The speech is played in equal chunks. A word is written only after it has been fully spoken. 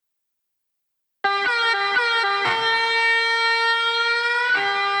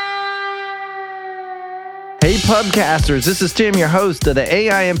Pubcasters, this is Tim, your host of the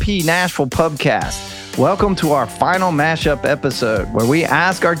AIMP Nashville Pubcast. Welcome to our final mashup episode where we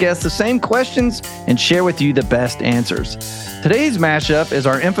ask our guests the same questions and share with you the best answers. Today's mashup is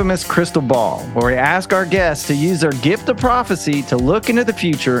our infamous crystal ball, where we ask our guests to use their gift of prophecy to look into the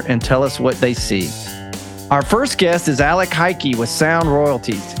future and tell us what they see. Our first guest is Alec Heike with Sound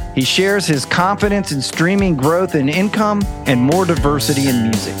Royalties. He shares his confidence in streaming growth and income and more diversity in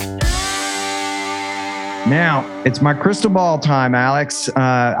music. Now, it's my crystal ball time, Alex.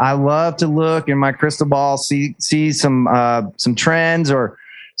 I love to look in my crystal ball, see some trends or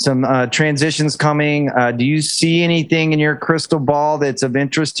some transitions coming. Do you see anything in your crystal ball that's of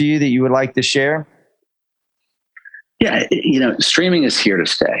interest to you that you would like to share? Yeah, streaming is here to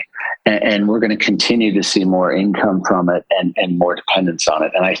stay, and we're going to continue to see more income from it and more dependence on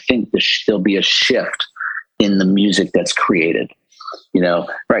it. And I think there'll be a shift in the music that's created.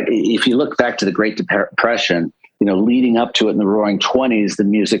 Right. If you look back to the Great Depression, leading up to it in the Roaring '20s, the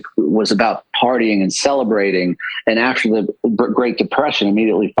music was about partying and celebrating. And after the Great Depression,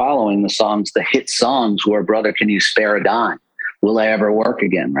 immediately following, the hit songs were "Brother, Can You Spare a Dime? Will I Ever Work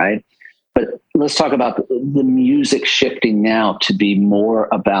Again?" Right. But let's talk about the music shifting now to be more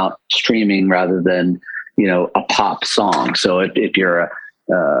about streaming rather than, a pop song. So if you're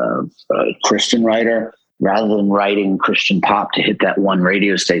a Christian writer, rather than writing Christian pop to hit that one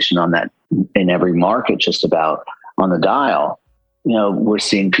radio station in every market, just about on the dial, we're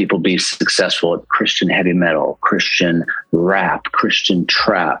seeing people be successful at Christian heavy metal, Christian rap, Christian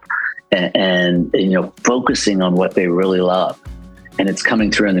trap, and focusing on what they really love. And it's coming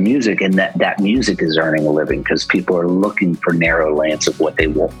through in the music, and that music is earning a living because people are looking for narrow lanes of what they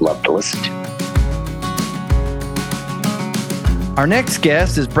love to listen to. Our next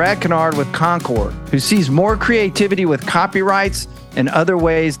guest is Brad Kennard with Concord, who sees more creativity with copyrights and other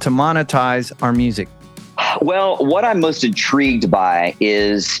ways to monetize our music. Well, what I'm most intrigued by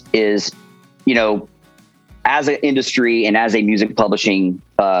is as an industry and as a music publishing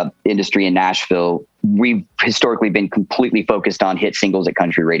industry in Nashville, we've historically been completely focused on hit singles at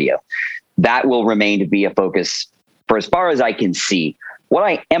country radio. That will remain to be a focus for as far as I can see. What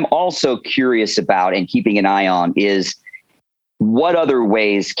I am also curious about and keeping an eye on is what other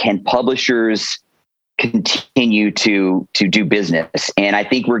ways can publishers continue to do business? And I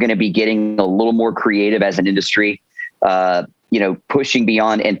think we're going to be getting a little more creative as an industry, pushing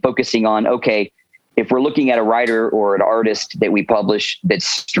beyond and focusing on, okay, if we're looking at a writer or an artist that we publish that's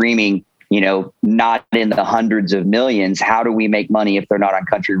streaming, not in the hundreds of millions, how do we make money if they're not on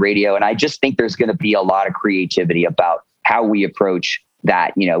country radio? And I just think there's going to be a lot of creativity about how we approach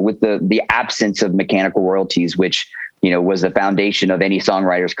that, with the absence of mechanical royalties, which was the foundation of any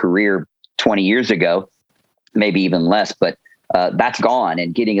songwriter's career 20 years ago, maybe even less, but that's gone.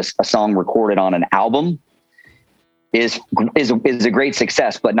 And getting a song recorded on an album is a great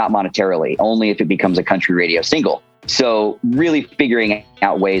success, but not monetarily, only if it becomes a country radio single. So really figuring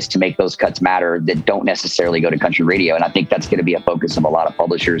out ways to make those cuts matter that don't necessarily go to country radio. And I think that's going to be a focus of a lot of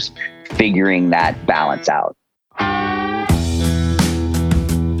publishers, figuring that balance out.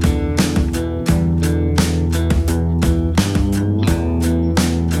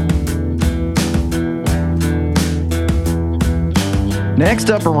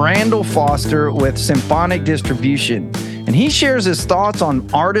 Next up, Randall Foster with Symphonic Distribution, and he shares his thoughts on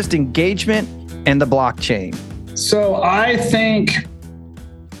artist engagement and the blockchain. So I think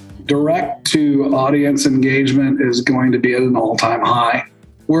direct to audience engagement is going to be at an all-time high.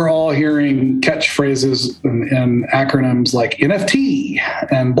 We're all hearing catchphrases and acronyms like NFT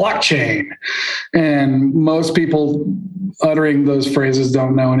and blockchain, and most people uttering those phrases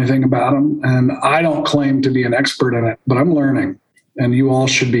don't know anything about them. And I don't claim to be an expert in it, but I'm learning. And you all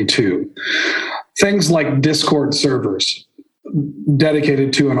should be too. Things like Discord servers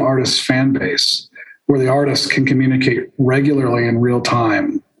dedicated to an artist's fan base, where the artist can communicate regularly in real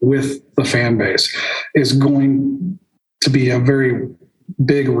time with the fan base, is going to be a very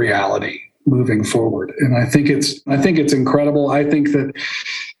big reality moving forward. And I think it's incredible. I think that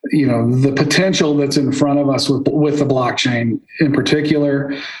the potential that's in front of us with the blockchain in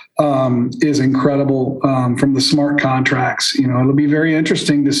particular is incredible. From the smart contracts, it'll be very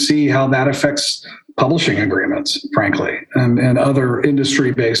interesting to see how that affects publishing agreements, frankly, and other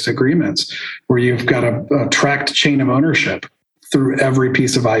industry-based agreements where you've got a tracked chain of ownership through every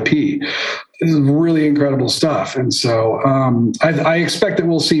piece of IP. This is really incredible stuff. And so I expect that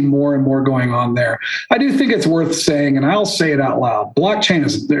we'll see more and more going on there. I do think it's worth saying, and I'll say it out loud,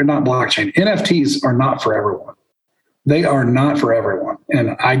 they're not blockchain. NFTs are not for everyone. They are not for everyone.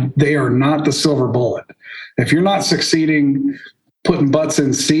 And they are not the silver bullet. If you're not succeeding putting butts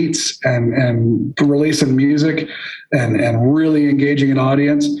in seats and releasing music and really engaging an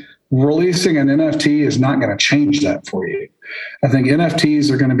audience, releasing an NFT is not going to change that for you. I think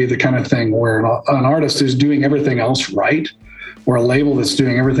NFTs are going to be the kind of thing where an artist who's doing everything else right, or a label that's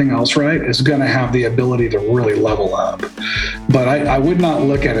doing everything else right, is going to have the ability to really level up. But I would not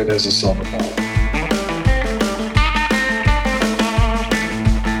look at it as a silver bullet.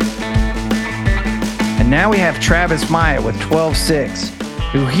 And now we have Travis Myatt with 12.6,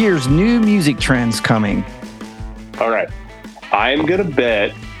 who hears new music trends coming. All right. I'm going to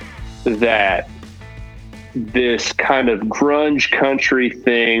bet that this kind of grunge country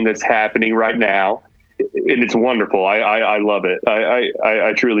thing that's happening right now, and it's wonderful. I love it.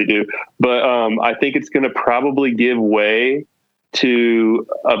 I truly do. But I think it's going to probably give way to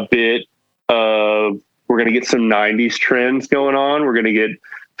a bit of, we're going to get some 90s trends going on. We're going to get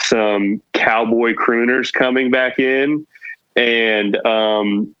some cowboy crooners coming back in, and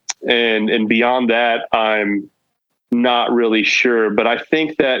beyond that, I'm not really sure. But I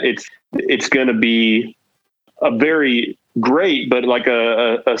think that it's going to be a very great, but like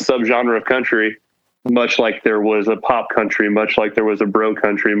a subgenre of country, much like there was a pop country, much like there was a bro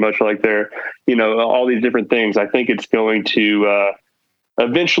country, much like there, all these different things. I think it's going to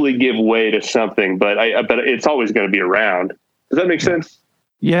eventually give way to something, but it's always going to be around. Does that make sense?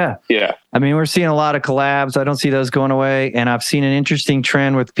 Yeah. Yeah. I mean, we're seeing a lot of collabs. I don't see those going away. And I've seen an interesting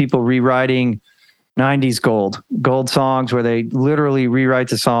trend with people rewriting 90s gold songs, where they literally rewrite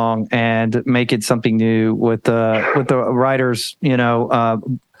the song and make it something new with the writers,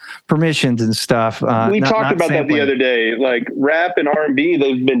 permissions and stuff. We talked about that the other day. Like rap and R&B,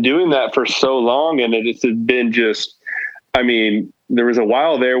 they've been doing that for so long, and it's been just, I mean, there was a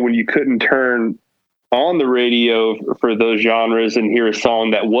while there when you couldn't turn on the radio for those genres and hear a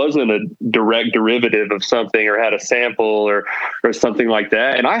song that wasn't a direct derivative of something or had a sample or something like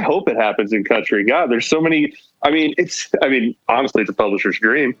that. And I hope it happens in country. God, there's so many. Honestly, it's a publisher's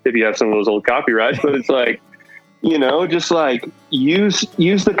dream if you have some of those old copyrights, but it's like, just like use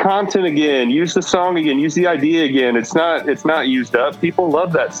the content again, use the song again, use the idea again. It's not used up. People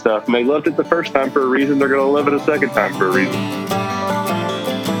love that stuff, and they loved it the first time for a reason. They're going to love it a second time for a reason.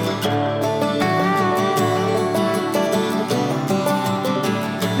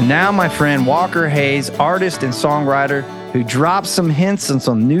 And now my friend Walker Hayes, artist and songwriter, who drops some hints on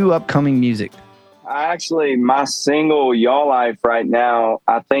some new upcoming music. Actually, my single Y'all Life right now,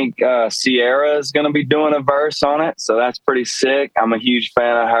 I think Sierra is going to be doing a verse on it. So that's pretty sick. I'm a huge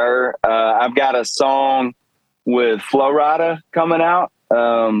fan of her. I've got a song with Flo Rida coming out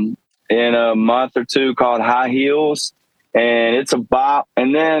in a month or two called High Heels. And it's a bop.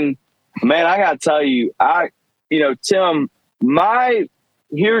 And then, man, I got to tell you, Tim,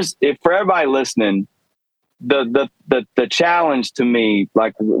 if for everybody listening, the challenge to me,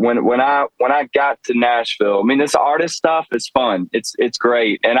 like when I got to Nashville, I mean, this artist stuff is fun. It's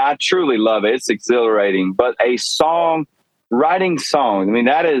great. And I truly love it. It's exhilarating, but writing songs, I mean,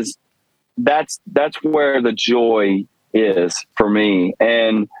 that's where the joy is for me.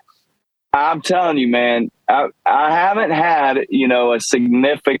 And I'm telling you, man, I haven't had, a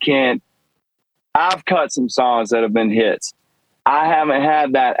significant, I've cut some songs that have been hits. I haven't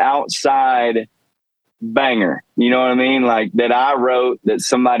had that outside banger, you know what I mean? Like that I wrote that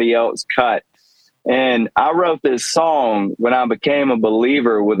somebody else cut. And I wrote this song when I became a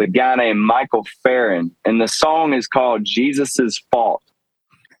believer with a guy named Michael Farron. And the song is called Jesus' Fault.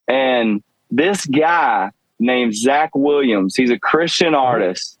 And this guy named Zach Williams, he's a Christian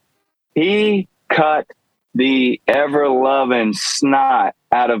artist. He cut the ever-loving snot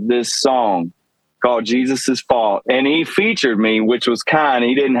out of this song called Jesus' Fault. And he featured me, which was kind.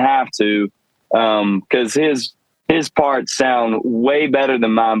 He didn't have to, because his parts sound way better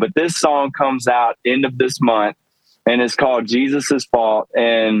than mine. But this song comes out end of this month, and it's called Jesus' Fault.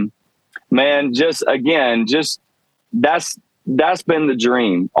 And man, that's been the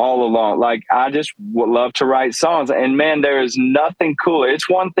dream all along. Like, I just would love to write songs. And man, there is nothing cooler. It's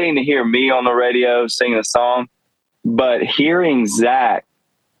one thing to hear me on the radio singing a song, but hearing Zach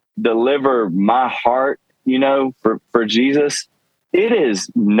deliver my heart, for Jesus, it is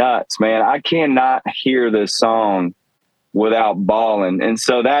nuts, man. I cannot hear this song without bawling. And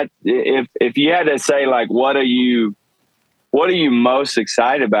so that, if you had to say, like, what are you most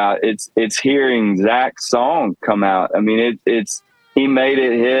excited about? It's hearing Zach's song come out. I mean, he made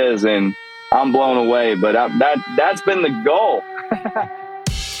it his, and I'm blown away. But that's been the goal.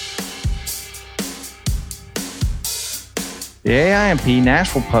 The AIMP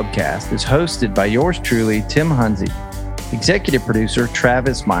Nashville Pubcast is hosted by yours truly, Tim Hunzy, executive producer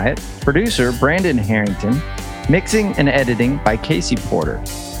Travis Myatt, producer Brandon Harrington, Mixing and editing by Casey Porter.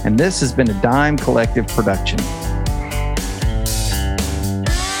 And this has been a Dime Collective production.